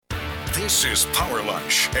This is Power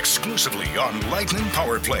Lunch, exclusively on Lightning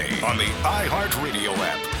Power Play on the iHeartRadio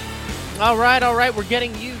app. All right. We're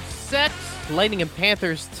getting you set. Lightning and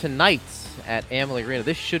Panthers tonight at Amalie Arena.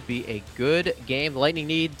 This should be a good game. The Lightning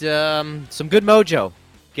need some good mojo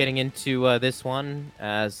getting into this one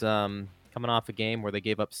as coming off a game where they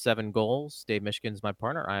gave up 7 goals. Dave Mishkin's my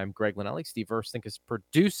partner. I am Greg Linnelli. Steve Verstink is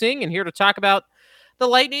producing, and here to talk about the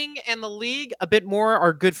Lightning and the league a bit more,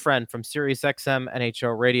 our good friend from SiriusXM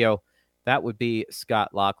NHL Radio. That would be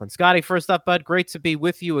Scott Laughlin. Scotty, first up, bud, great to be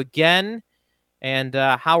with you again. And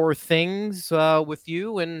how are things with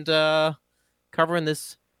you and covering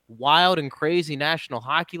this wild and crazy National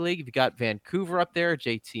Hockey League? You've got Vancouver up there,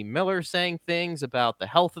 JT Miller saying things about the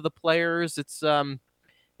health of the players. It's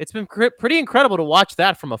been pretty incredible to watch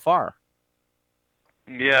that from afar.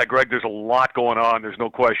 Yeah, Greg, there's a lot going on. There's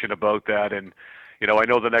no question about that. And I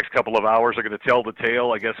know the next couple of hours are going to tell the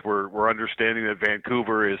tale. I guess we're understanding that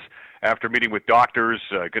Vancouver is, after meeting with doctors,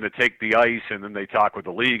 going to take the ice, and then they talk with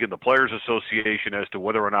the league and the Players Association as to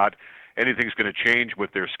whether or not anything's going to change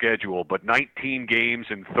with their schedule. But 19 games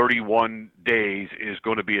in 31 days is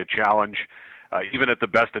going to be a challenge, even at the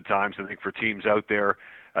best of times, I think, for teams out there.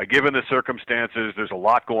 Given the circumstances, there's a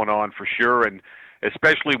lot going on for sure, and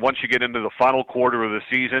especially once you get into the final quarter of the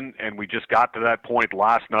season, and we just got to that point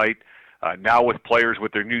last night. Now with players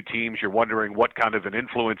with their new teams, you're wondering what kind of an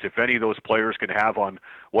influence, if any, those players can have on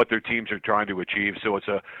what their teams are trying to achieve. So it's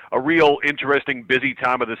a real interesting, busy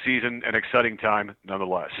time of the season, an exciting time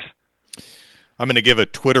nonetheless. I'm going to give a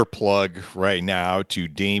Twitter plug right now to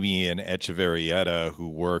Damian Echeverrieta, who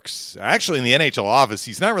works actually in the NHL office.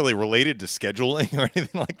 He's not really related to scheduling or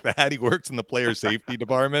anything like that. He works in the player safety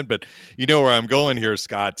department, but you know where I'm going here,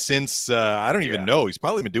 Scott. Since I don't even know, he's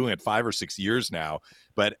probably been doing it 5 or 6 years now,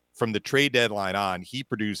 but from the trade deadline on, he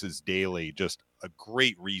produces daily just a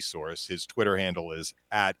great resource. His Twitter handle is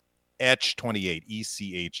at Etch28,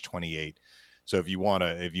 ECH28. So if you want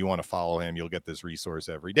to follow him, you'll get this resource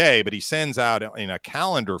every day. But he sends out in a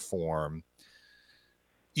calendar form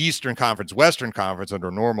Eastern Conference, Western Conference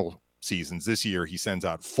under normal seasons. This year he sends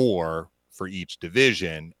out 4 for each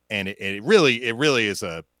division, and it really is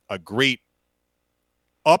a great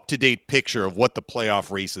up-to-date picture of what the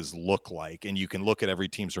playoff races look like. And you can look at every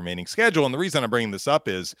team's remaining schedule. And the reason I'm bringing this up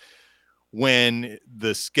is when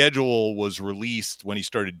the schedule was released, when he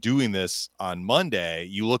started doing this on Monday,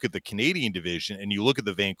 you look at the Canadian division and you look at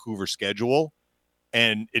the Vancouver schedule,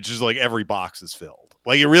 and it's just like every box is filled.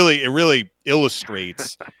 Like it really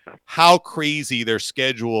illustrates how crazy their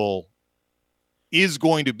schedule is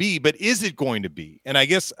going to be. But is it going to be? And I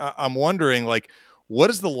guess I'm wondering, like, what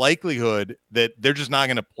is the likelihood that they're just not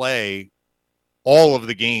going to play all of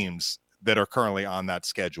the games that are currently on that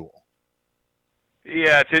schedule?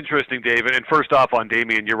 Yeah, it's interesting, David. And first off, on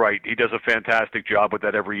Damian, you're right. He does a fantastic job with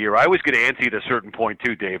that every year. I always get antsy at a certain point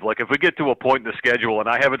too, Dave. Like if we get to a point in the schedule and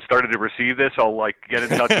I haven't started to receive this, I'll get in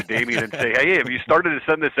touch with Damian and say, hey, have you started to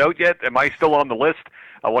send this out yet? Am I still on the list?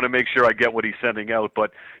 I want to make sure I get what he's sending out.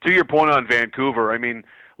 But to your point on Vancouver, I mean,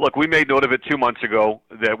 look, we made note of it 2 months ago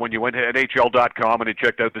that when you went to NHL.com and you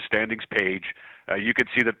checked out the standings page, you could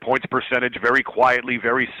see that points percentage very quietly,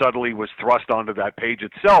 very subtly was thrust onto that page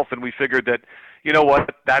itself. And we figured that, you know what,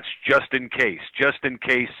 that's just in case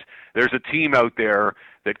there's a team out there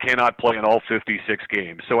that cannot play in all 56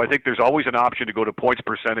 games. So I think there's always an option to go to points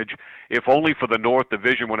percentage, if only for the North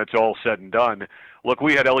Division when it's all said and done. Look,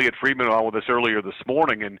 we had Elliot Friedman on with us earlier this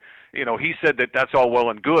morning, and he said that that's all well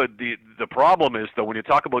and good. The problem is, though, when you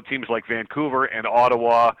talk about teams like Vancouver and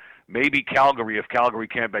Ottawa, maybe Calgary, if Calgary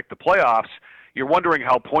can't make the playoffs, you're wondering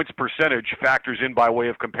how points percentage factors in by way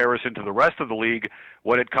of comparison to the rest of the league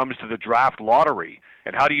when it comes to the draft lottery.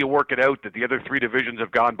 And how do you work it out that the other 3 divisions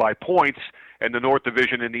have gone by points and the North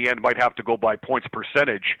Division in the end might have to go by points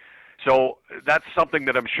percentage? So that's something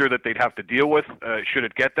that I'm sure that they'd have to deal with should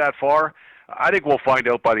it get that far. I think we'll find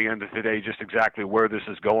out by the end of today just exactly where this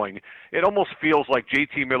is going. It almost feels like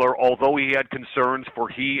JT Miller, although he had concerns for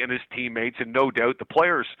he and his teammates, and no doubt the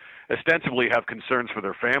players ostensibly have concerns for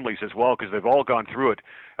their families as well because they've all gone through it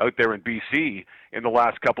out there in BC in the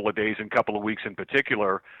last couple of days and couple of weeks in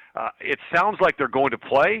particular. It sounds like they're going to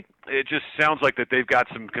play. It just sounds like that they've got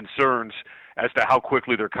some concerns as to how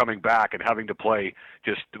quickly they're coming back and having to play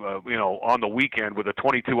just, on the weekend with a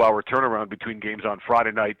 22-hour turnaround between games on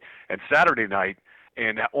Friday night and Saturday night,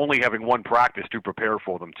 and only having one practice to prepare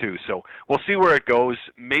for them too. So we'll see where it goes.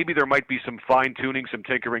 Maybe there might be some fine-tuning, some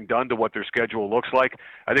tinkering done to what their schedule looks like.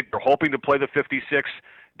 I think they're hoping to play the 56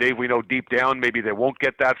 Dave, we know deep down maybe they won't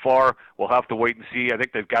get that far. We'll have to wait and see. I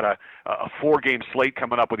think they've got a 4-game slate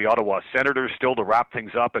coming up with the Ottawa Senators still to wrap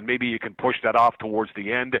things up, and maybe you can push that off towards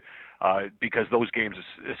the end because those games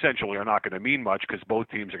essentially are not going to mean much because both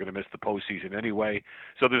teams are going to miss the postseason anyway.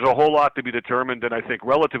 So there's a whole lot to be determined, and I think,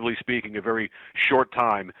 relatively speaking, a very short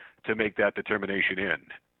time to make that determination in.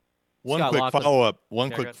 One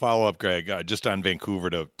quick follow-up, Greg, just on Vancouver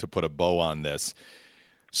to put a bow on this.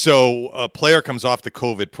 So a player comes off the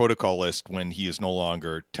COVID protocol list when he is no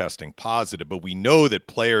longer testing positive, but we know that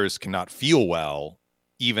players cannot feel well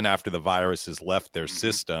even after the virus has left their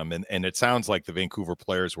system. And it sounds like the Vancouver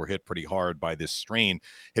players were hit pretty hard by this strain.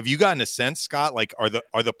 Have you gotten a sense, Scott, like are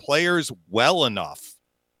the players well enough?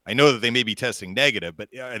 I know that they may be testing negative, but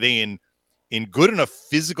are they in good enough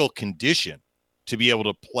physical condition to be able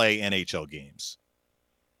to play NHL games?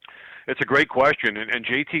 It's a great question, and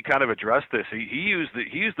JT kind of addressed this. He used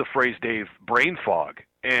the phrase, Dave, brain fog,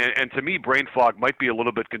 and to me, brain fog might be a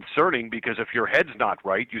little bit concerning because if your head's not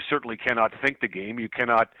right, you certainly cannot think the game. You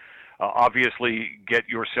cannot obviously get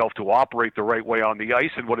yourself to operate the right way on the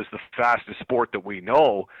ice in what is the fastest sport that we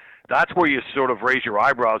know. That's where you sort of raise your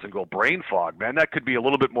eyebrows and go, brain fog, man, that could be a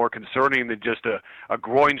little bit more concerning than just a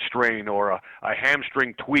groin strain or a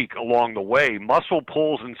hamstring tweak along the way. Muscle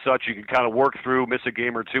pulls and such you can kind of work through, miss a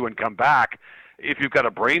game or two, and come back. If you've got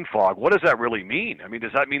a brain fog, what does that really mean? I mean,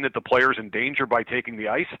 does that mean that the player's in danger by taking the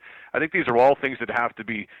ice? I think these are all things that have to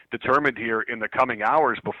be determined here in the coming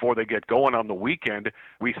hours before they get going on the weekend.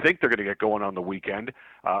 We think they're going to get going on the weekend.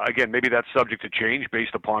 Again, maybe that's subject to change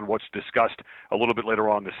based upon what's discussed a little bit later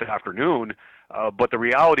on this afternoon. But the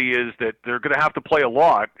reality is that they're going to have to play a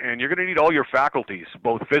lot, and you're going to need all your faculties,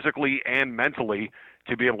 both physically and mentally,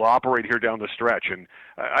 to be able to operate here down the stretch. And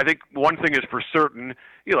I think one thing is for certain,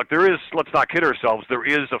 look, there is, let's not kid ourselves, there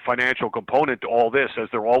is a financial component to all this, as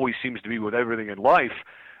there always seems to be with everything in life.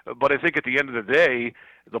 But I think at the end of the day,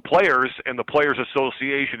 the players and the Players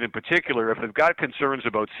Association in particular, if they've got concerns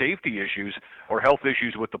about safety issues or health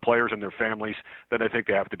issues with the players and their families, then I think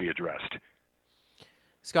they have to be addressed.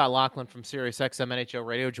 Scott Laughlin from SiriusXM NHL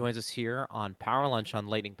Radio joins us here on Power Lunch on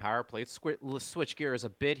Lightning Power Play. Let's switch gears a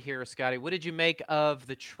bit here, Scotty. What did you make of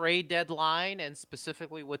the trade deadline and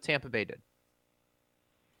specifically what Tampa Bay did?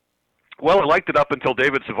 Well, I liked it up until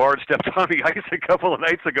David Savard stepped on the ice a couple of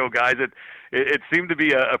nights ago, guys. It seemed to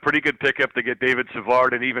be a pretty good pickup to get David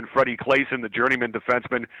Savard and even Freddie Claesson, the journeyman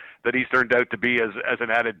defenseman that he's turned out to be, as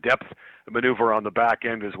an added depth maneuver on the back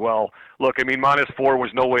end as well. Look, I mean, -4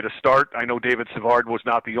 was no way to start. I know David Savard was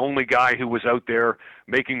not the only guy who was out there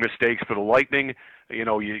making mistakes for the Lightning. You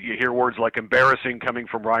know, you hear words like embarrassing coming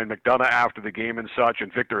from Ryan McDonough after the game and such,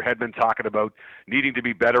 and Victor Hedman talking about needing to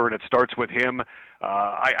be better, and it starts with him.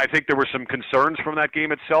 I think there were some concerns from that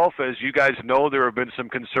game itself. As you guys know, there have been some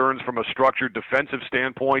concerns from a structured defensive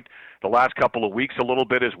standpoint the last couple of weeks a little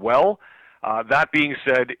bit as well. That being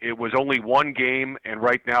said, it was only one game, and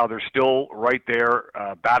right now they're still right there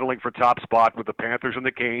battling for top spot with the Panthers and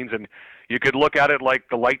the Canes, and you could look at it like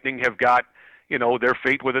the Lightning have got their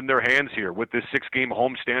fate within their hands here with this 6-game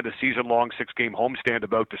homestand, a season-long 6-game homestand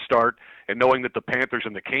about to start, and knowing that the Panthers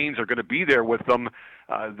and the Canes are going to be there with them,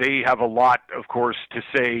 they have a lot, of course, to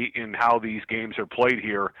say in how these games are played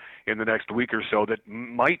here in the next week or so that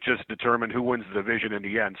might just determine who wins the division in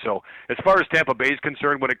the end. So as far as Tampa Bay is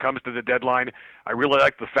concerned when it comes to the deadline, I really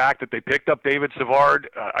like the fact that they picked up David Savard.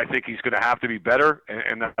 I think he's going to have to be better,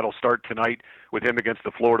 and that'll start tonight with him against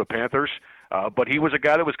the Florida Panthers. But he was a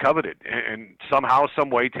guy that was coveted, and somehow, some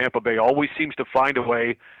way, Tampa Bay always seems to find a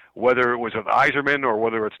way, whether it was with Yzerman or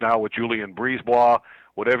whether it's now with Julien Brisebois,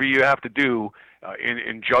 whatever you have to do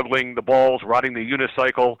in juggling the balls, riding the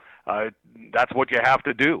unicycle, that's what you have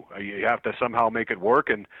to do. You have to somehow make it work,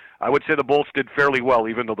 and I would say the Bolts did fairly well,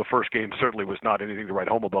 even though the first game certainly was not anything to write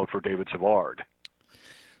home about for David Savard.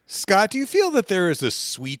 Scott, do you feel that there is a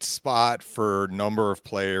sweet spot for number of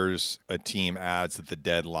players a team adds at the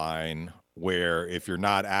deadline where if you're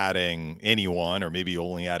not adding anyone or maybe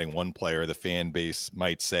only adding one player, the fan base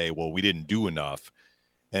might say, well, we didn't do enough.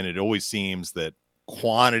 And it always seems that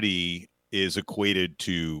quantity is equated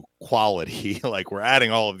to quality. Like we're adding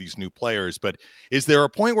all of these new players, but is there a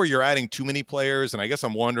point where you're adding too many players? And I guess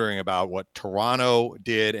I'm wondering about what Toronto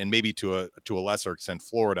did and maybe to a lesser extent,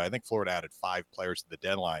 Florida. I think Florida added 5 players to the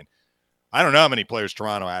deadline. I don't know how many players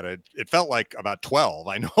Toronto added. It felt like about 12.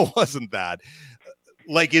 I know it wasn't that.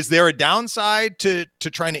 Like, is there a downside to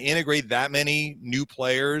trying to integrate that many new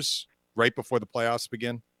players right before the playoffs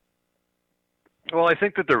begin? Well, I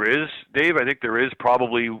think that there is, Dave. I think there is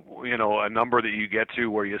probably, a number that you get to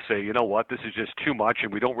where you say, you know what, this is just too much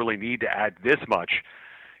and we don't really need to add this much.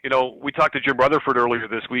 we talked to Jim Rutherford earlier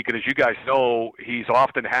this week, and as you guys know, he's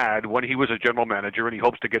often had, when he was a general manager, and he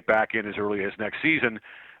hopes to get back in as early as next season,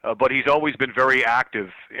 but he's always been very active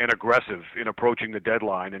and aggressive in approaching the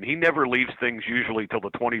deadline, and he never leaves things usually till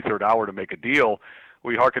the 23rd hour to make a deal.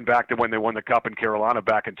 We harken back to when they won the Cup in Carolina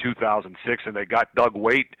back in 2006, and they got Doug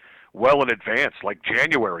Weight well in advance, like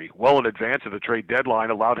January, well in advance of the trade deadline,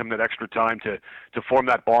 allowed him that extra time to form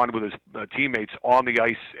that bond with his teammates on the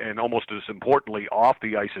ice and almost as importantly off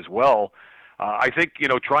the ice as well. I think,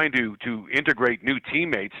 trying to integrate new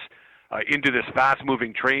teammates into this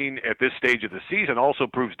fast-moving train at this stage of the season also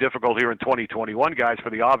proves difficult here in 2021, guys, for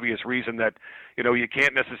the obvious reason that, you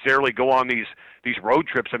can't necessarily go on these road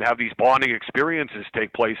trips and have these bonding experiences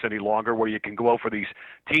take place any longer where you can go out for these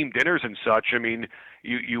team dinners and such. I mean,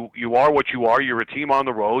 you are what you are. You're a team on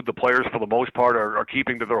the road. The players, for the most part, are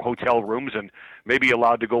keeping to their hotel rooms and maybe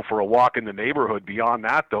allowed to go for a walk in the neighborhood. Beyond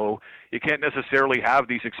that, though, you can't necessarily have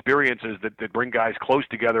these experiences that bring guys close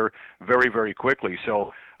together very, very quickly.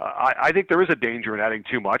 So I think there is a danger in adding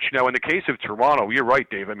too much. Now, in the case of Toronto, you're right,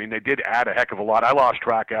 Dave. I mean, they did add a heck of a lot. I lost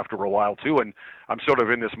track after a while, too, and I'm sort of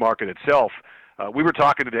in this market itself. We were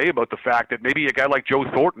talking today about the fact that maybe a guy like Joe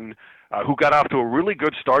Thornton, who got off to a really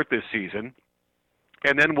good start this season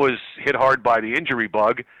and then was hit hard by the injury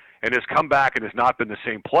bug and has come back and has not been the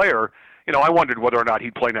same player, I wondered whether or not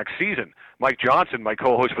he'd play next season. Mike Johnson, my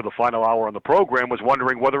co-host for the final hour on the program, was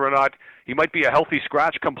wondering whether or not he might be a healthy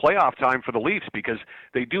scratch come playoff time for the Leafs, because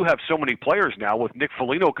they do have so many players now with Nick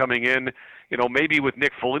Foligno coming in. Maybe with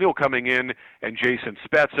Nick Foligno coming in and Jason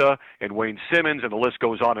Spezza and Wayne Simmons, and the list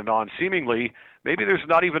goes on and on seemingly, maybe there's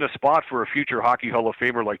not even a spot for a future Hockey Hall of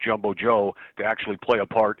Famer like Jumbo Joe to actually play a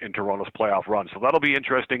part in Toronto's playoff run. So that'll be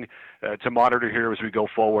interesting to monitor here as we go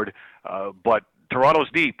forward. But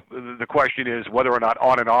Toronto's deep. The question is whether or not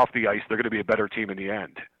on and off the ice they're going to be a better team in the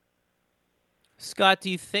end. Scott, do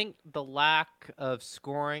you think the lack of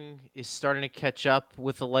scoring is starting to catch up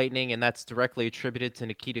with the Lightning, and that's directly attributed to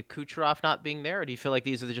Nikita Kucherov not being there? Or do you feel like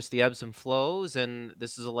these are just the ebbs and flows, and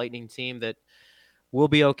this is a Lightning team that will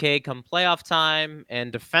be okay come playoff time,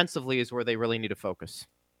 and defensively is where they really need to focus?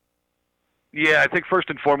 Yeah, I think first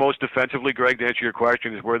and foremost, defensively, Greg, to answer your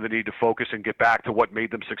question, is where they need to focus and get back to what made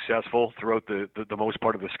them successful throughout the most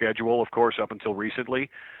part of the schedule, of course, up until recently.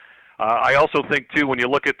 I also think, too, when you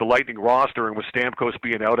look at the Lightning roster, and with Stamkos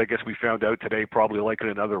being out, I guess we found out today, probably likely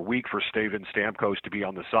another week for Steven Stamkos to be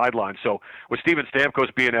on the sideline. So with Steven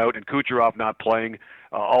Stamkos being out and Kucherov not playing,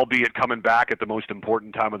 albeit coming back at the most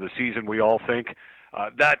important time of the season, we all think,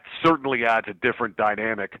 that certainly adds a different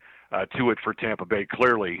dynamic to it for Tampa Bay,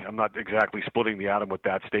 clearly. I'm not exactly splitting the atom with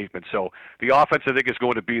that statement. So the offense, I think, is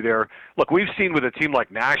going to be there. Look, we've seen with a team like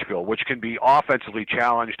Nashville, which can be offensively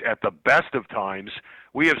challenged at the best of times,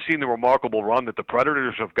 we have seen the remarkable run that the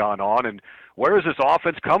Predators have gone on, and where does this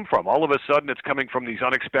offense come from? All of a sudden, it's coming from these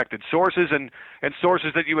unexpected sources and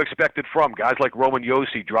sources that you expected from guys like Roman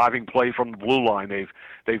Josi driving play from the blue line.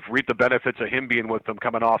 They've reaped the benefits of him being with them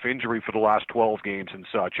coming off injury for the last 12 games and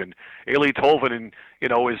such. And Eeli Tolvanen,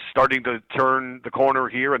 is starting to turn the corner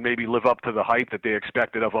here and maybe live up to the hype that they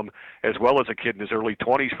expected of him, as well as a kid in his early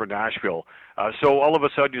 20s for Nashville. So all of a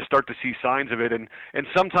sudden, you start to see signs of it, and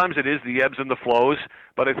sometimes it is the ebbs and the flows.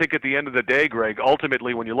 But I think at the end of the day, Greg,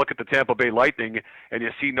 ultimately, when you look at the Tampa Bay Lightning and you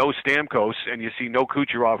see no Stamkos and you see no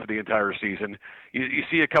Kucherov for the entire season, you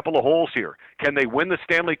see a couple of holes here. Can they win the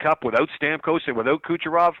Stanley Cup without Stamkos and without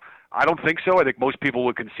Kucherov? I don't think so. I think most people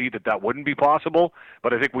would concede that wouldn't be possible.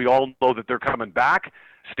 But I think we all know that they're coming back.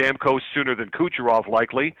 Stamkos sooner than Kucherov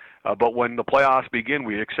likely. But when the playoffs begin,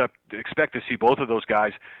 we expect to see both of those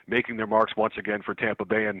guys making their marks once again for Tampa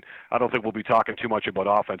Bay. And I don't think we'll be talking too much about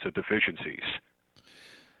offensive deficiencies.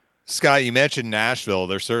 Scott, you mentioned Nashville.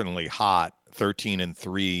 They're certainly hot,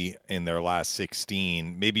 13-3 in their last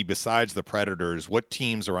 16. Maybe besides the Predators, what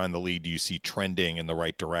teams around the league do you see trending in the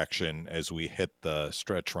right direction as we hit the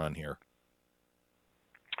stretch run here?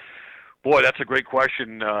 Boy, that's a great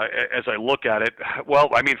question as I look at it. Well,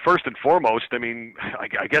 I mean, first and foremost,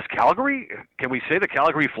 I guess Calgary? Can we say the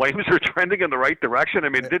Calgary Flames are trending in the right direction? I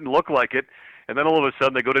mean, it didn't look like it. And then all of a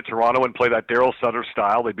sudden they go to Toronto and play that Daryl Sutter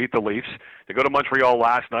style. They beat the Leafs. They go to Montreal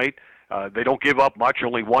last night. They don't give up much,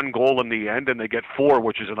 only one goal in the end, and they get 4,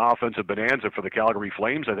 which is an offensive bonanza for the Calgary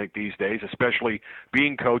Flames, I think, these days, especially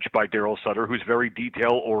being coached by Daryl Sutter, who's very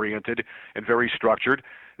detail-oriented and very structured.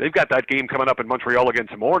 they've got that game coming up in Montreal again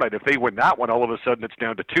tomorrow night. If they win that one, all of a sudden it's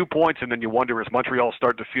down to 2 points, and then you wonder, is Montreal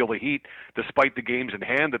starting to feel the heat despite the games in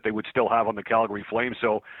hand that they would still have on the Calgary Flames?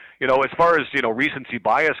 So, as far as, recency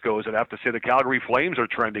bias goes, I'd have to say the Calgary Flames are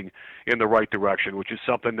trending in the right direction, which is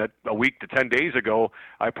something that a week to 10 days ago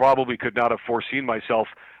I probably could not have foreseen myself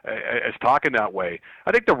as talking that way.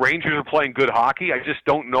 I think the Rangers are playing good hockey. I just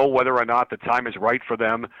don't know whether or not the time is right for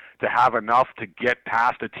them to have enough to get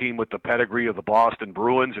past a team with the pedigree of the Boston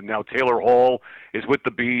Bruins, and now Taylor Hall is with the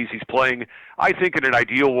Bees. He's playing, I think, in an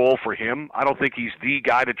ideal role for him. I don't think he's the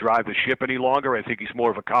guy to drive the ship any longer. I think he's more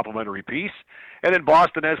of a complementary piece. And in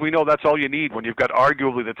Boston, as we know, that's all you need when you've got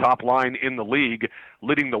arguably the top line in the league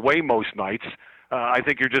leading the way most nights. I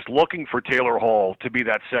think you're just looking for Taylor Hall to be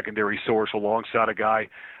that secondary source alongside a guy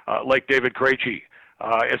like David Krejci.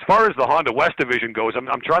 As far as the Honda West division goes,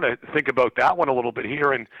 I'm trying to think about that one a little bit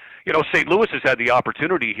here. And, St. Louis has had the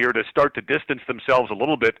opportunity here to start to distance themselves a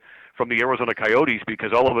little bit from the Arizona Coyotes,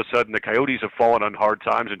 because all of a sudden the Coyotes have fallen on hard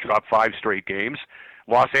times and dropped 5 straight games.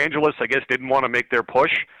 Los Angeles, I guess, didn't want to make their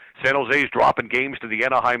push. San Jose's dropping games to the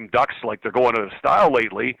Anaheim Ducks like they're going out of style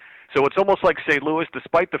lately. So it's almost like St. Louis,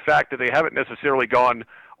 despite the fact that they haven't necessarily gone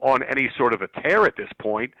on any sort of a tear at this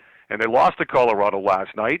point, and they lost to Colorado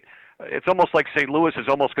last night, it's almost like St. Louis is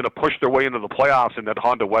almost going to push their way into the playoffs in that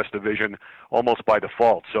Honda West division almost by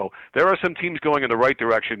default. So there are some teams going in the right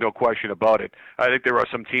direction, no question about it. I think there are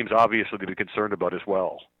some teams obviously to be concerned about as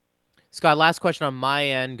well. Scott, last question on my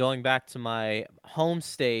end. Going back to my home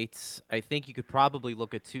states, I think you could probably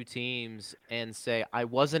look at 2 teams and say, I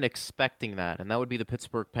wasn't expecting that, and that would be the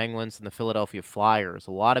Pittsburgh Penguins and the Philadelphia Flyers.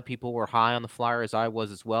 A lot of people were high on the Flyers. I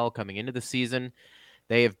was as well coming into the season.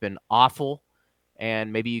 They have been awful,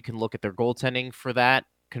 and maybe you can look at their goaltending for that.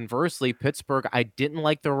 Conversely, Pittsburgh, I didn't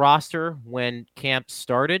like their roster when camp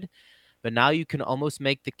started, but now you can almost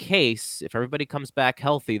make the case, if everybody comes back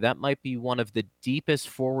healthy, that might be one of the deepest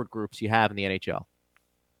forward groups you have in the NHL.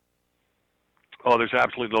 Oh, there's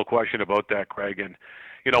absolutely no question about that, Craig. And,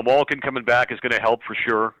 Malkin coming back is going to help for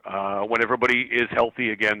sure. When everybody is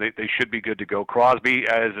healthy again, they should be good to go. Crosby,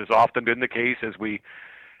 as has often been the case, as we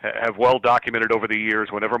have well documented over the years,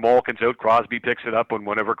 whenever Malkin's out, Crosby picks it up, and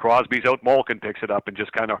whenever Crosby's out, Malkin picks it up and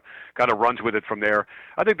just kind of runs with it from there.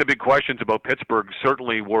 I think the big questions about Pittsburgh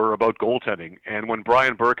certainly were about goaltending, and when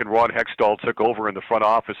Brian Burke and Ron Hextall took over in the front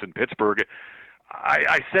office in Pittsburgh,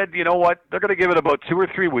 I said, you know what, they're going to give it about 2 or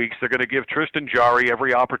 3 weeks. They're going to give Tristan Jarry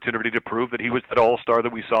every opportunity to prove that he was that all-star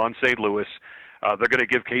that we saw in St. Louis. They're going to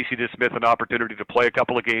give Casey DeSmith an opportunity to play a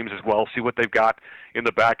couple of games as well, see what they've got in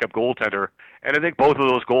the backup goaltender. And I think both of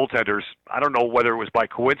those goaltenders, I don't know whether it was by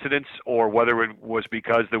coincidence or whether it was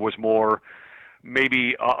because there was more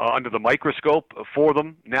maybe under the microscope for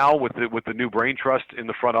them now with the new brain trust in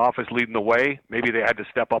the front office leading the way. Maybe they had to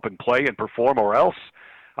step up and play and perform or else.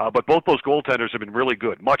 But both those goaltenders have been really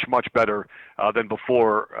good, much, much better than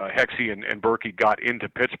before Hexie and Berkey got into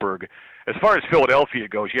Pittsburgh. As far as Philadelphia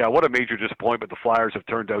goes, yeah, what a major disappointment the Flyers have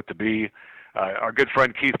turned out to be. Our good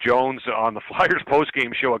friend Keith Jones on the Flyers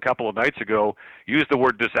postgame show a couple of nights ago used the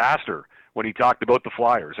word disaster when he talked about the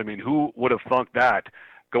Flyers. I mean, who would have thunk that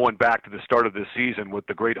going back to the start of this season with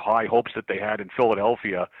the great high hopes that they had in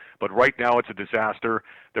Philadelphia? But right now it's a disaster.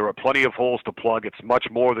 There are plenty of holes to plug. It's much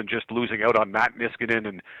more than just losing out on Matt Niskanen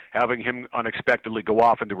and having him unexpectedly go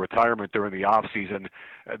off into retirement during the offseason.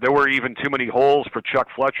 There were even too many holes for Chuck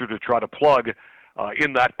Fletcher to try to plug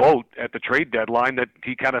in that boat at the trade deadline that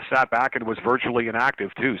he kind of sat back and was virtually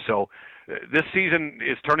inactive too. So this season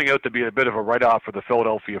is turning out to be a bit of a write-off for the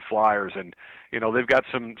Philadelphia Flyers, and they've got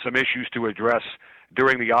some issues to address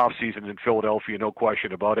during the offseason in Philadelphia, no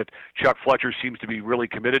question about it. Chuck Fletcher seems to be really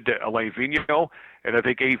committed to Alain Vigneault, and I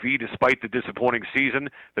think AV, despite the disappointing season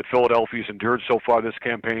that Philadelphia's endured so far this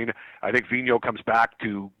campaign, I think Vigneault comes back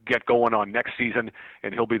to get going on next season,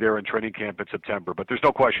 and he'll be there in training camp in September. But there's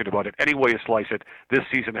no question about it. Any way you slice it, this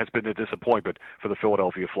season has been a disappointment for the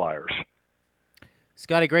Philadelphia Flyers.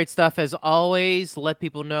 Scotty, great stuff as always. Let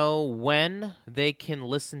people know when they can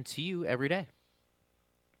listen to you every day.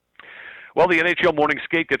 Well, the NHL Morning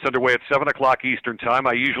Skate gets underway at 7 o'clock Eastern Time.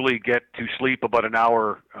 I usually get to sleep about an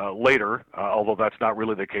hour later, although that's not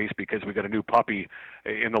really the case because we got a new puppy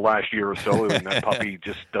in the last year or so, and that puppy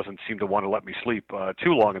just doesn't seem to want to let me sleep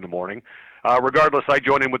too long in the morning. Regardless, I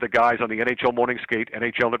join in with the guys on the NHL Morning Skate,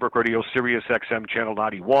 NHL Network Radio, Sirius XM Channel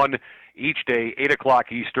 91, each day, 8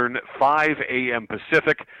 o'clock Eastern, 5 a.m.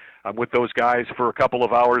 Pacific. I'm with those guys for a couple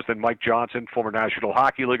of hours. Then Mike Johnson, former National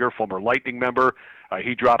Hockey Leaguer, former Lightning member,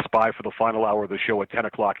 he drops by for the final hour of the show at 10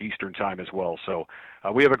 o'clock Eastern Time as well. So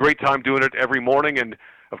we have a great time doing it every morning, and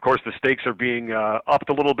of course the stakes are being upped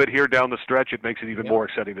a little bit here down the stretch. It makes it even more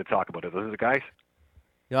exciting to talk about it, doesn't it, guys?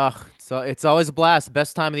 So it's always a blast.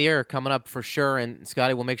 Best time of the year coming up for sure. And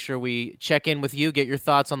Scotty, we'll make sure we check in with you, get your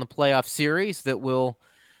thoughts on the playoff series that will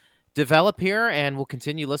develop here, and we'll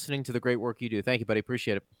continue listening to the great work you do. Thank you, buddy.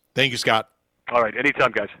 Appreciate it. Thank you, Scott. All right.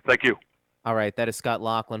 Anytime, guys. Thank you. All right. That is Scott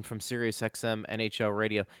Laughlin from SiriusXM NHL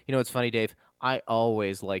Radio. You know, it's funny, Dave. I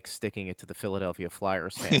always like sticking it to the Philadelphia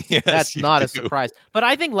Flyers fans. Yes, That's you not do. a surprise. But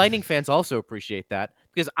I think Lightning fans also appreciate that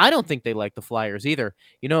because I don't think they like the Flyers either.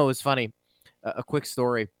 You know, it was funny. A quick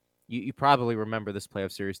story. You probably remember this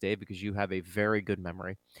playoff series, Dave, because you have a very good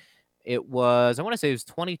memory. It was, I want to say it was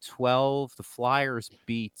 2012. The Flyers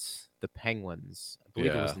beat the Penguins. I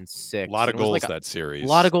believe it was in 6. A lot of And it was goals like that series. A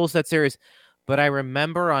lot of goals that series. But I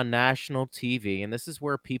remember on national TV, and this is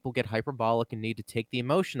where people get hyperbolic and need to take the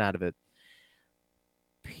emotion out of it.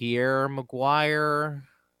 Pierre Maguire.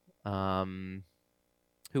 Who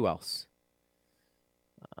else?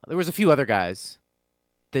 There was a few other guys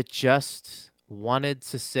that just wanted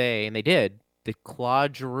to say, and they did, that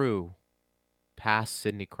Claude Giroux passed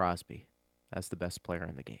Sidney Crosby as the best player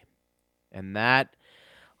in the game. And that,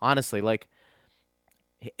 honestly, like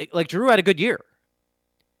Giroux had a good year.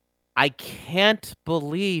 I can't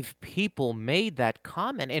believe people made that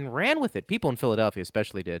comment and ran with it. People in Philadelphia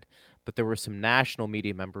especially did. But there were some national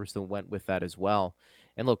media members that went with that as well.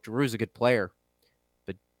 And look, Giroux's a good player.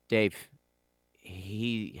 But Dave,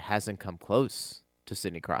 he hasn't come close to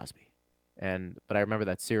Sidney Crosby. But I remember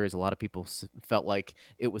that series, a lot of people felt like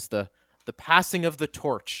it was the passing of the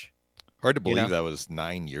torch. Hard to believe that was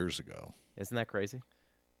 9 years ago. Isn't that crazy?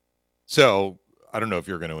 So I don't know if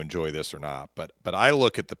you're going to enjoy this or not, but I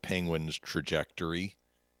look at the Penguins' trajectory,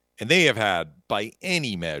 and they have had, by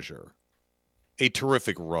any measure, a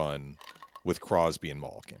terrific run with Crosby and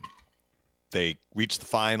Malkin. They reached the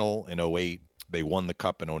final in 08. They won the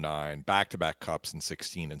cup in 09, back-to-back cups in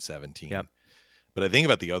 16 and 17. Yep. But I think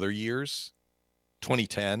about the other years,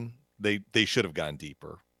 2010, they should have gone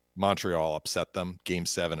deeper. Montreal upset them, Game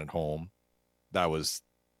 7 at home. That was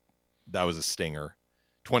a stinger.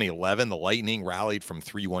 2011, the Lightning rallied from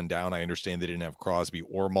 3-1 down. I understand they didn't have Crosby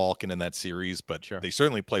or Malkin in that series, but they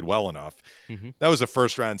certainly played well enough. Mm-hmm. That was a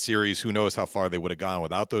first-round series. Who knows how far they would have gone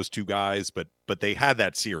without those two guys, but they had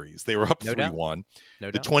that series. They were up 3-1.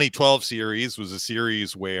 The 2012 series was a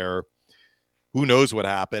series where who knows what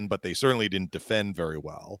happened, but they certainly didn't defend very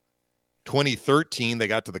well. 2013, they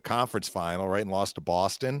got to the conference final, right, and lost to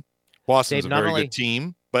Boston. Boston's a very good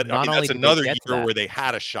team, but that's another year where they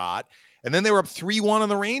had a shot. And then they were up 3-1 on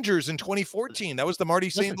the Rangers in 2014. That was the Marty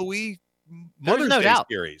St. Louis Mother's Day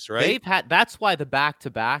series, right? They've had, that's why the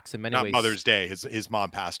back-to-backs in many ways. Not Mother's Day. His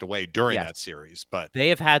mom passed away during that series, but they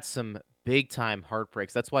have had some big-time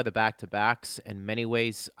heartbreaks. That's why the back-to-backs, in many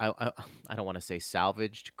ways, I don't want to say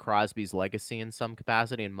salvaged Crosby's legacy in some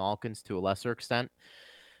capacity and Malkin's to a lesser extent.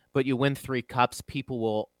 But you win 3 cups, people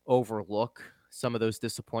will overlook some of those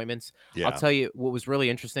disappointments. Yeah. I'll tell you what was really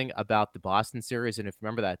interesting about the Boston series, and if you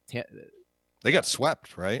remember that, they got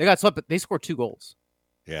swept, right? They got swept, but they scored 2 goals.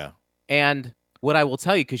 Yeah. And what I will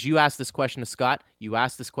tell you, because you asked this question to Scott, you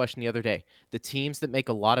asked this question the other day, the teams that make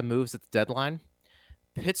a lot of moves at the deadline,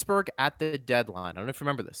 Pittsburgh at the deadline, I don't know if you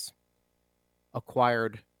remember this,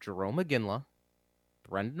 acquired Jerome McGinley,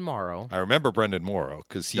 Brendan Morrow. I remember Brendan Morrow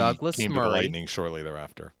because he came to the Lightning shortly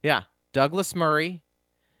thereafter. Yeah. Douglas Murray,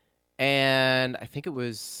 and I think it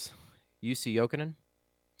was Jussi Jokinen.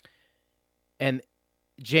 And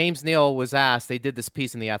James Neal was asked, they did this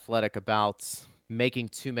piece in The Athletic about making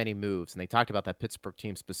too many moves, and they talked about that Pittsburgh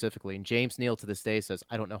team specifically. And James Neal to this day says,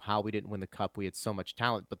 I don't know how we didn't win the cup. We had so much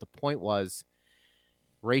talent. But the point was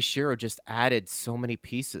Ray Shero just added so many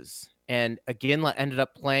pieces. And again, ended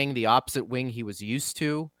up playing the opposite wing he was used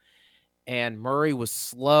to. And Murray was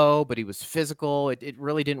slow, but he was physical. It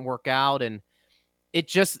really didn't work out. And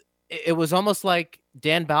it was almost like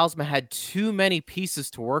Dan Bylsma had too many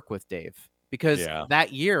pieces to work with, Dave, because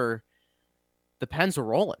that year the Pens were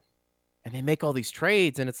rolling and they make all these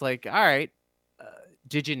trades. And it's like, all right,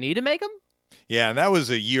 did you need to make them? Yeah. And that was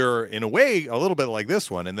a year in a way, a little bit like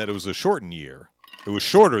this one, in that it was a shortened year. It was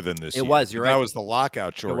shorter than this year. It was, you're right. That was the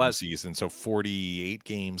lockout shortened season. So 48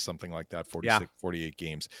 games, something like that, 48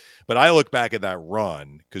 games. But I look back at that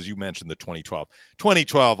run, because you mentioned the 2012.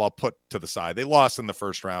 2012, I'll put to the side. They lost in the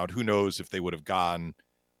first round. Who knows if they would have gone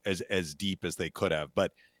as deep as they could have.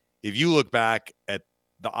 But if you look back at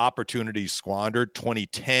the opportunities squandered,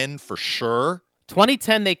 2010 for sure.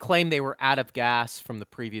 2010, they claimed they were out of gas from the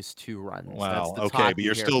previous 2 runs. Wow, okay, but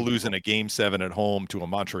you're still losing a Game 7 at home to a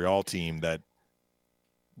Montreal team that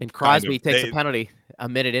and Crosby takes a penalty a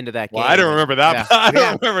minute into that game. Well, I don't remember that. Yeah. I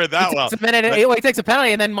don't remember that well. He takes a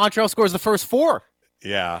penalty, and then Montreal scores the first 4.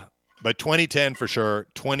 Yeah. But 2010 for sure.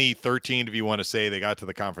 2013, if you want to say, they got to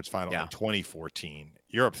the conference final Yeah. in 2014.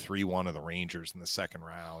 You're up 3-1 of the Rangers in the second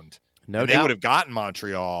round. No and doubt. They would have gotten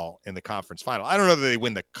Montreal in the conference final. I don't know that they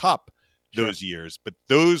win the cup those years, but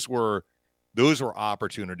those were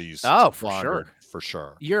opportunities. Oh, to for launder, sure. for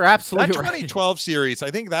sure. You're absolutely That right. 2012 series, I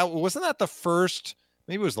think that wasn't that the first.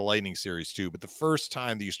 Maybe it was the Lightning series too, but the first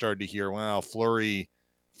time that you started to hear, well, Fleury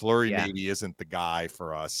Yeah. maybe isn't the guy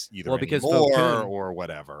for us either Well, because anymore Vokoun- or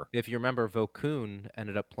whatever. If you remember, Vokoun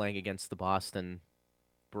ended up playing against the Boston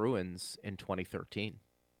Bruins in 2013.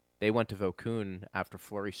 They went to Vokoun after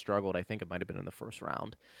Fleury struggled. I think it might have been in the first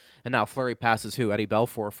round. And now Fleury passes who? Eddie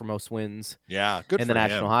Belfour for most wins Yeah, good in for the him.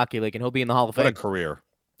 National Hockey League, and he'll be in the Hall of What a Fame. career.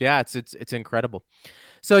 Yeah, it's incredible.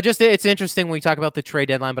 So it's interesting when we talk about the trade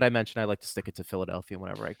deadline, but I mentioned I like to stick it to Philadelphia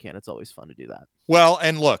whenever I can. It's always fun to do that. Well,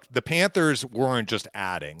 and look, the Panthers weren't just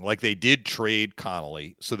adding. Like, they did trade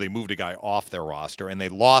Connolly, so they moved a guy off their roster, and they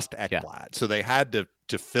lost Ekblad. So they had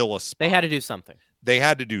to fill a spot. They had to do something. They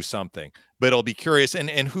had to do something. But it'll be curious, and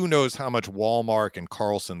who knows how much Walmark and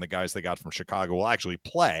Carlson, the guys they got from Chicago, will actually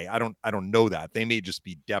play. I don't know that. They may just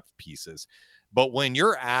be depth pieces. But when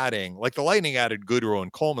you're adding, like the Lightning added Goodrow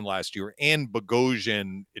and Coleman last year, and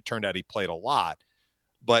Bogosian, it turned out he played a lot.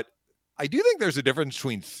 But I do think there's a difference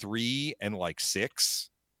between 3 and like 6,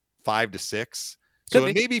 5 to 6. So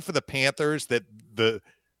it may be for the Panthers that the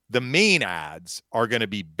main ads are going to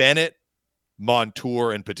be Bennett,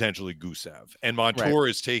 Montour, and potentially Gusev. And Montour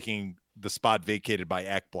is taking the spot vacated by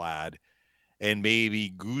Ekblad. And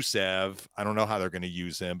maybe Gusev, I don't know how they're going to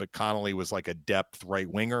use him, but Connolly was like a depth right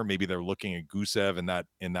winger. Maybe they're looking at Gusev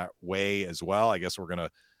in that way as well. I guess we're going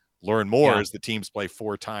to learn more as the teams play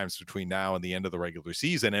 4 times between now and the end of the regular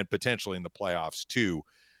season, and potentially in the playoffs too.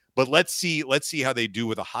 But let's see how they do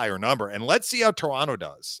with a higher number, and let's see how Toronto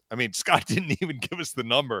does. I mean, Scott didn't even give us the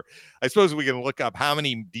number. I suppose we can look up how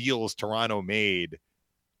many deals Toronto made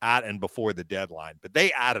at and before the deadline, but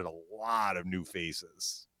they added a lot of new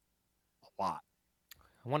faces. Lot.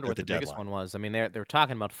 I wonder what the biggest one was. I mean, they're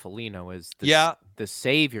talking about Foligno as the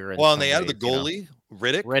savior. Well, and they added the goalie,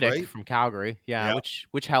 Riddick right? from Calgary. Yeah,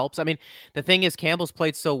 which helps. I mean, the thing is, Campbell's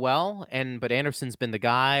played so well, but Anderson's been the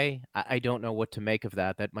guy. I don't know what to make of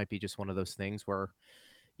that. That might be just one of those things where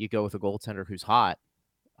you go with a goaltender who's hot.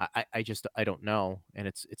 I don't know, and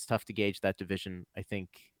it's tough to gauge that division, I think,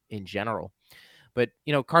 in general. But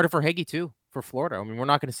Carter Verhaeghe too for Florida. I mean, we're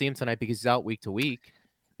not going to see him tonight because he's out week to week.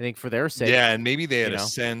 I think for their sake. Yeah, and maybe they had a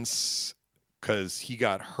sense because he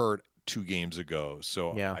got hurt 2 games ago.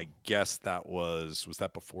 So I guess that was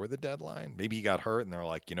that before the deadline? Maybe he got hurt and they're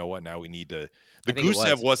like, you know what, now we need to. The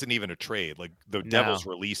Gusev wasn't even a trade. Like the Devils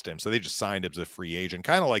released him. So they just signed him as a free agent,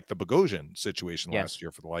 kind of like the Bogosian situation last year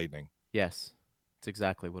for the Lightning. Yes, that's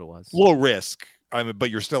exactly what it was. Low risk, but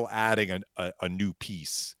you're still adding a new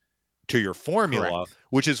piece to your formula,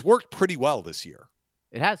 which has worked pretty well this year.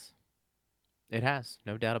 It has. It has,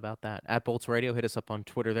 no doubt about that. At Bolts Radio, hit us up on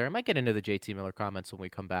Twitter there. I might get into the JT Miller comments when we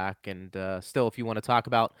come back. And still, if you want to talk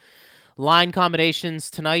about line combinations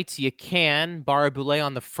tonight, you can. Barré-Boulet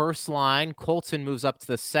on the first line. Colton moves up to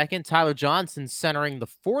the second. Tyler Johnson centering the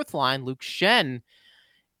fourth line. Luke Schenn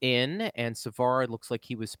in. And Savard looks like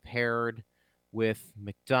he was paired with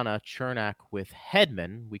McDonough. Chernak with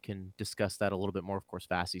Hedman. We can discuss that a little bit more. Of course,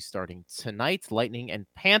 Vasi starting tonight. Lightning and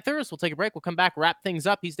Panthers. We'll take a break. We'll come back, wrap things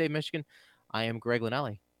up. He's Dave Michigan. I am Greg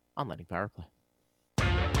Linelli on Lightning Power Play.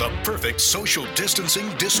 The perfect social distancing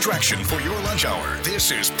distraction for your lunch hour.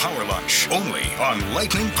 This is Power Lunch, only on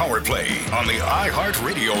Lightning Power Play on the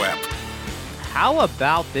iHeartRadio app. How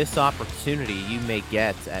about this opportunity you may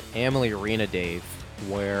get at Amalie Arena, Dave,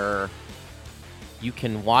 where you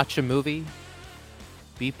can watch a movie,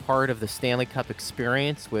 be part of the Stanley Cup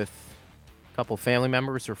experience with a couple family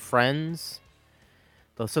members or friends.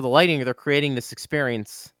 So the Lightning, they're creating this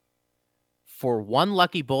experience for one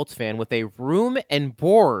lucky Bolts fan with a room and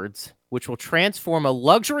boards, which will transform a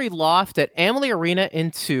luxury loft at Amalie Arena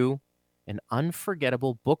into an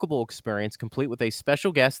unforgettable, bookable experience, complete with a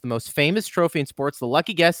special guest, the most famous trophy in sports, the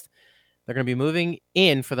lucky guest. They're going to be moving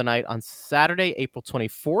in for the night on Saturday, April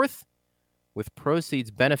 24th, with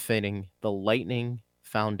proceeds benefiting the Lightning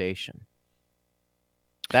Foundation.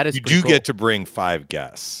 That is you do get to bring 5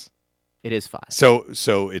 guests. It is 5.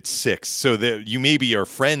 So it's 6. So that you maybe are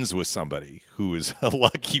friends with somebody who is a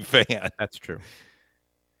lucky fan. That's true.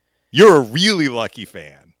 You're a really lucky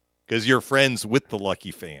fan because you're friends with the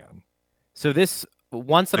lucky fan. So this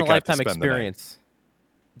once in a lifetime experience,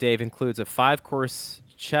 Dave, includes a 5-course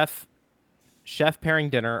chef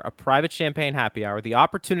pairing dinner, a private champagne happy hour, the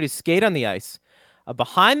opportunity to skate on the ice, a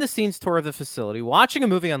behind the scenes tour of the facility, watching a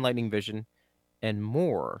movie on Lightning Vision, and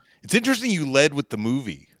more. It's interesting you led with the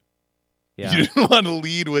movie. Yeah. You didn't want to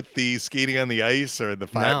lead with the skating on the ice or the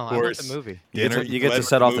No, I want five-course the movie. dinner. You get led to with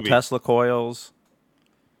set off the movie. Tesla coils.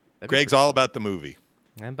 That'd be Greg's pretty all cool. about the movie.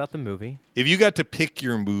 I'm about the movie. If you got to pick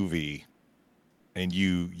your movie and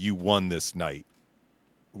you won this night,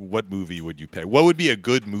 what movie would you pick? What would be a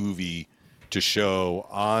good movie to show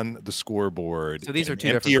on the scoreboard? So these in are an two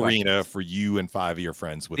empty different arena questions. for you and 5 of your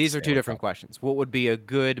friends. With These the are two Stanley different Cup. questions. What would be a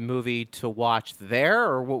good movie to watch there,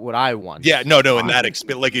 or what would I want? Yeah, no. In that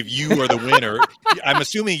like if you are the winner, I'm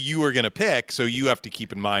assuming you are going to pick, so you have to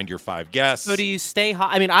keep in mind your 5 guests. So do you stay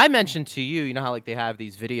high? I mean, I mentioned to you, you know how like they have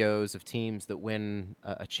these videos of teams that win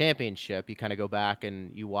a championship. You kind of go back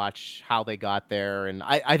and you watch how they got there, and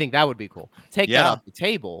I think that would be cool. Take that Yeah. off the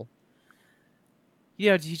table.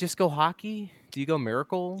 Yeah, do you just go hockey? Do you go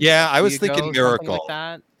Miracle? Yeah, I Do was you thinking go something Miracle. like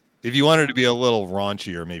that. If you wanted to be a little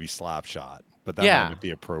raunchier, maybe Slap Shot, but that Yeah. might not be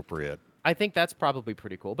appropriate. I think that's probably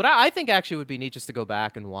pretty cool. But I think actually it would be neat just to go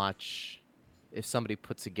back and watch if somebody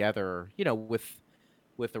put together, you know, with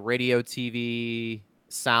the radio, TV,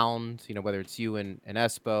 sound, you know, whether it's you and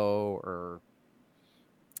Espo or,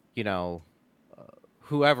 you know,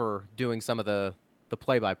 whoever doing some of the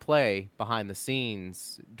play-by-play behind the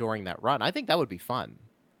scenes during that run. I think that would be fun.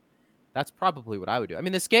 That's probably what I would do. I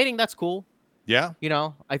mean, the skating, that's cool. Yeah. You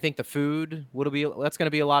know, I think the food that's going to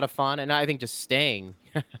be a lot of fun. And I think just staying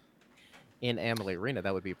in Amalie Arena,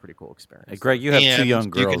 that would be a pretty cool experience. Hey, Greg, you have two And young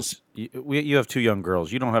you can- girls. You have 2 young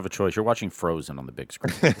girls. You don't have a choice. You're watching Frozen on the big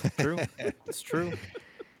screen. True. It's true.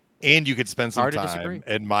 And you could spend some Hard to time disagree.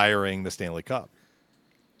 admiring the Stanley Cup.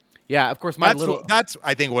 Yeah, of course, my little... That's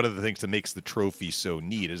I think one of the things that makes the trophy so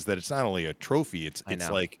neat is that it's not only a trophy, it's I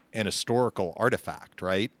know. like an historical artifact,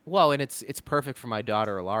 right? Well, and it's perfect for my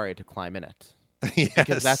daughter, Ilaria, to climb in it. Yes.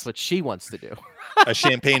 Because that's what she wants to do. A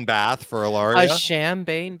champagne bath for Ilaria. A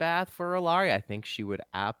champagne bath for Ilaria. I think she would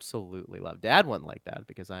absolutely love. Dad wouldn't like that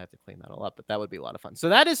because I have to clean that all up, but that would be a lot of fun. So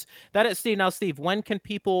that is Steve. Now, Steve, when can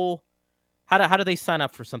people... How do they sign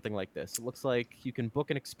up for something like this? It looks like you can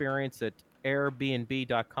book an experience at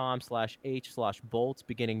airbnb.com/h/bolts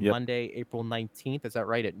beginning Yep. Monday, April 19th. Is that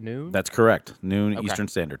right, at noon? That's correct. Noon Okay. Eastern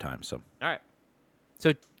Standard Time. So All right.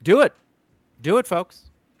 So do it. Do it,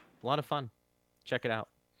 folks. A lot of fun. Check it out.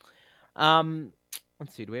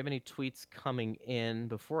 Let's see. Do we have any tweets coming in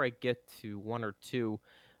before I get to one or two?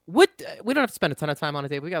 We don't have to spend a ton of time on it,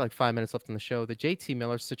 Dave. We got like 5 minutes left in the show. The JT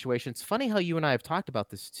Miller situation. It's funny how you and I have talked about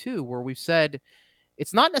this too, where we've said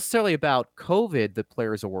it's not necessarily about COVID that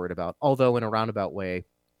players are worried about, although in a roundabout way,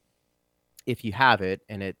 if you have it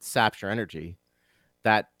and it saps your energy,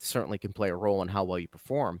 that certainly can play a role in how well you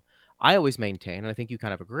perform. I always maintain, and I think you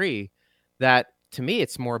kind of agree, that to me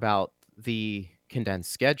it's more about the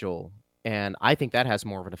condensed schedule, and I think that has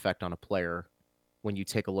more of an effect on a player when you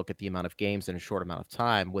take a look at the amount of games in a short amount of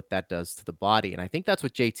time, what that does to the body. And I think that's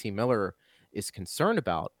what JT Miller is concerned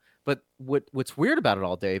about. But what's weird about it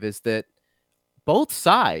all, Dave, is that both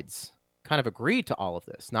sides kind of agreed to all of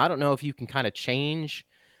this. Now, I don't know if you can kind of change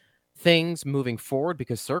things moving forward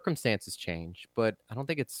because circumstances change, but I don't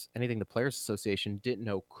think it's anything the Players Association didn't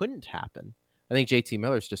know couldn't happen. I think JT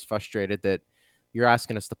Miller's just frustrated that you're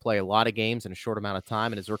asking us to play a lot of games in a short amount of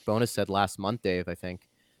time. And as Rick Bowness said last month, Dave, I think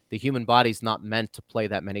the human body's not meant to play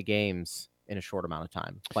that many games in a short amount of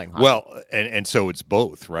time playing hockey. Well, and so it's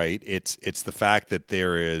both, right? It's the fact that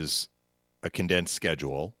there is a condensed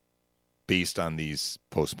schedule based on these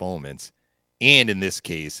postponements, and in this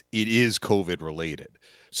case, it is COVID related.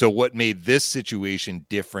 So what made this situation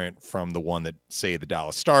different from the one that, say, the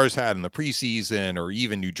Dallas Stars had in the preseason, or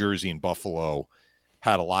even New Jersey and Buffalo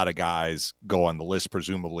had a lot of guys go on the list.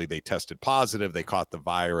 Presumably they tested positive, they caught the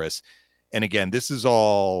virus. And again, this is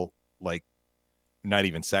all like not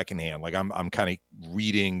even secondhand. Like I'm kind of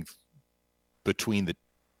reading between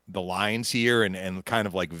the lines here and kind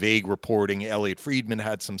of like vague reporting. Elliot Friedman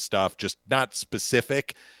had some stuff, just not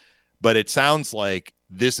specific, but it sounds like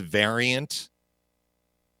this variant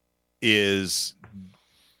is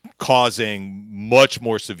causing much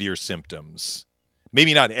more severe symptoms.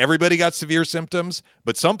 Maybe not everybody got severe symptoms,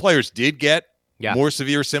 but some players did get more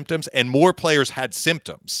severe symptoms, and more players had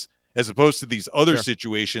symptoms, as opposed to these other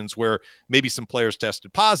situations where maybe some players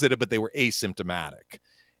tested positive, but they were asymptomatic.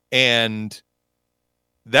 And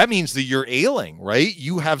that means that you're ailing, right?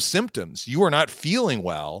 You have symptoms. You are not feeling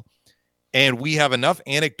well. And we have enough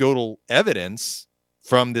anecdotal evidence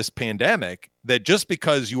from this pandemic that just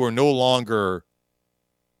because you are no longer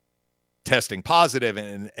testing positive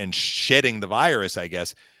and shedding the virus, I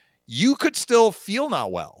guess, you could still feel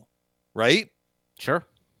not well, right? Sure.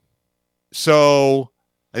 So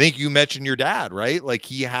I think you mentioned your dad, right? Like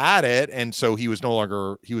he had it, and so he was no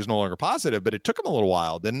longer positive, but it took him a little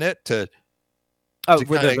while, didn't it, to Oh, to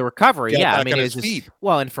with kinda the recovery, get yeah. I back mean, on it his was just feet.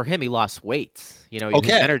 well, and for him, he lost weight. His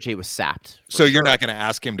Okay. energy was sapped. So you're not going to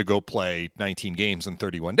ask him to go play 19 games in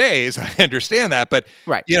 31 days. I understand that, but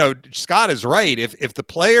right. Scott is right. If the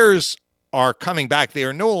players are coming back, they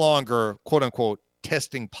are no longer quote unquote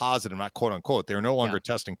testing positive, not quote unquote. They're no longer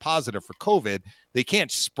testing positive for COVID. They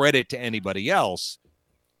can't spread it to anybody else.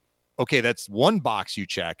 Okay, that's one box you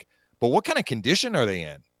check. But what kind of condition are they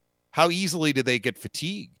in? How easily do they get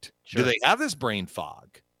fatigued? Sure. Do they have this brain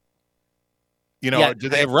fog? Do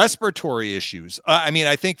they have respiratory issues? I mean,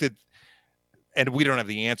 I think that, and we don't have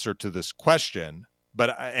the answer to this question,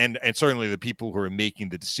 but and certainly the people who are making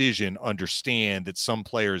the decision understand that some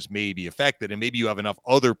players may be affected, and maybe you have enough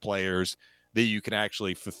other players that you can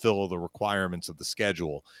actually fulfill the requirements of the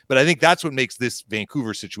schedule. But I think that's what makes this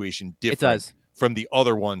Vancouver situation different from the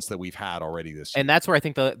other ones that we've had already this year. And that's where I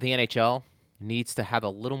think the NHL needs to have a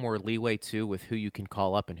little more leeway too with who you can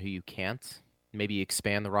call up and who you can't. Maybe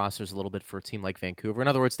expand the rosters a little bit for a team like Vancouver. In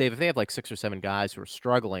other words, Dave, if they have like 6 or 7 guys who are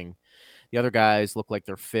struggling, the other guys look like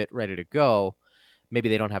they're fit, ready to go. Maybe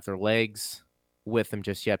they don't have their legs with them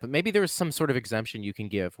just yet, but maybe there's some sort of exemption you can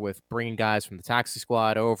give with bringing guys from the taxi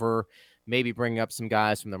squad over, maybe bringing up some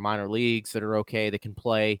guys from their minor leagues that are okay, that can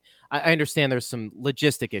play. I understand there's some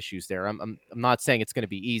logistic issues there. I'm not saying it's going to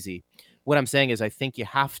be easy. What I'm saying is I think you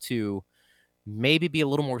have to maybe be a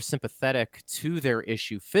little more sympathetic to their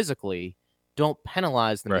issue physically. Don't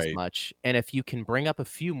penalize them as much. And if you can bring up a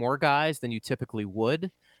few more guys than you typically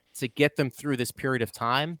would to get them through this period of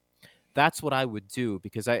time, that's what I would do,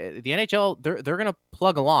 because the NHL, they're going to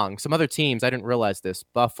plug along. Some other teams, I didn't realize this,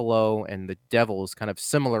 Buffalo and the Devils, kind of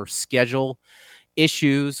similar schedule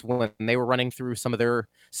issues when they were running through some of their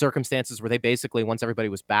circumstances where they basically, once everybody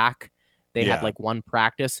was back, they had like one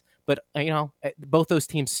practice. But, both those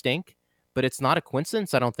teams stink, but it's not a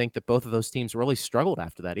coincidence, I don't think, that both of those teams really struggled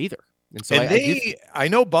after that either. And so I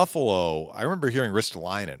know Buffalo. I remember hearing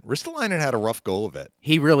Ristolainen. Ristolainen had a rough go of it.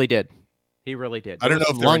 He really did. He really did. I don't know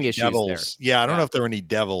if there were any Devils. There. Yeah, I don't know if there were any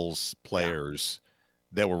Devils players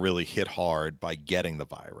that were really hit hard by getting the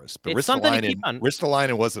virus. But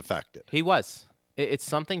Ristolainen was affected. He was. It's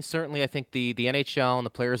something, certainly, I think the NHL and the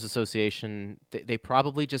Players Association, they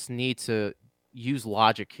probably just need to use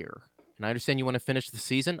logic here. And I understand you want to finish the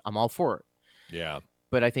season. I'm all for it. Yeah.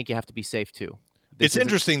 But I think you have to be safe, too. It's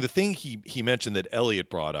interesting. The thing he mentioned that Elliot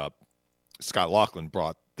brought up, Scott Laughlin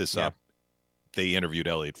brought this up. They interviewed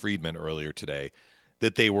Elliot Friedman earlier today,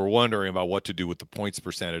 that they were wondering about what to do with the points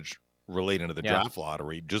percentage relating to the draft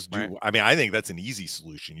lottery. I think that's an easy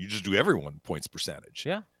solution. You just do everyone points percentage.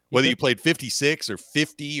 Yeah. Whether you played 56 or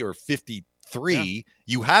 50 or 53,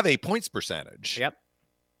 you have a points percentage. Yep.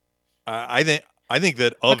 I think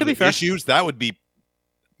that of the issues, that would be,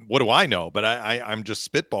 what do I know? But I'm just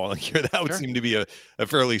spitballing here. That would seem to be a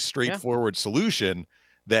fairly straightforward solution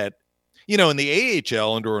that, in the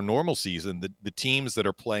AHL under a normal season, the teams that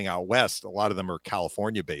are playing out west, a lot of them are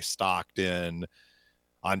California-based, Stockton,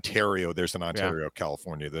 Ontario. There's an Ontario,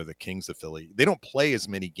 California. They're the Kings affiliate. They don't play as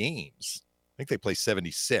many games. I think they play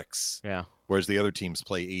 76. Yeah. Whereas the other teams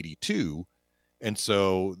play 82. And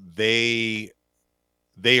so they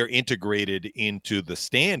are integrated into the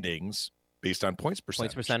standings based on points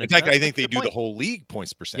percentage. In fact, I think they do the whole league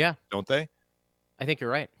points percentage, don't they? I think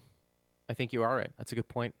you're right. I think you are right. That's a good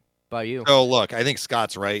point by you. So, look, I think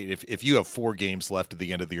Scott's right. If you have 4 games left at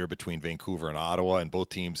the end of the year between Vancouver and Ottawa, and both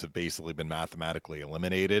teams have basically been mathematically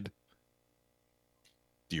eliminated,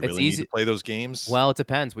 do you really need to play those games? Well, it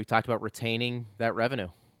depends. We've talked about retaining that revenue.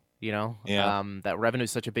 That revenue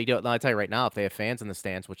is such a big deal. Now, I tell you right now, if they have fans in the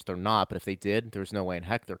stands, which they're not, but if they did, there's no way in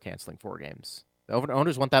heck they're canceling 4 games. The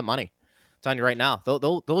owners want that money. I'm telling you right now,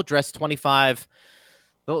 they'll address 25.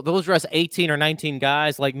 They'll address 18 or 19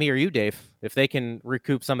 guys like me or you, Dave, if they can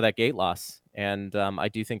recoup some of that gate loss. And I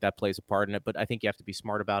do think that plays a part in it, but I think you have to be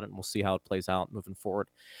smart about it, and we'll see how it plays out moving forward.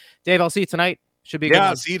 Dave, I'll see you tonight. Should be a good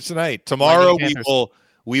one. See you tonight. Tomorrow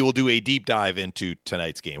we will do a deep dive into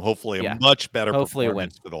tonight's game. Hopefully a much better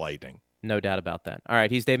performance for the Lightning. No doubt about that. All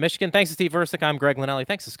right, he's Dave Michigan. Thanks to Steve Versick. I'm Greg Linnelli.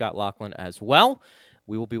 Thanks to Scott Laughlin as well.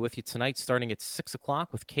 We will be with you tonight starting at 6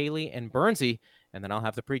 o'clock with Kaylee and Bernsey, and then I'll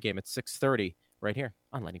have the pregame at 6:30 right here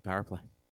on Lightning Power Play.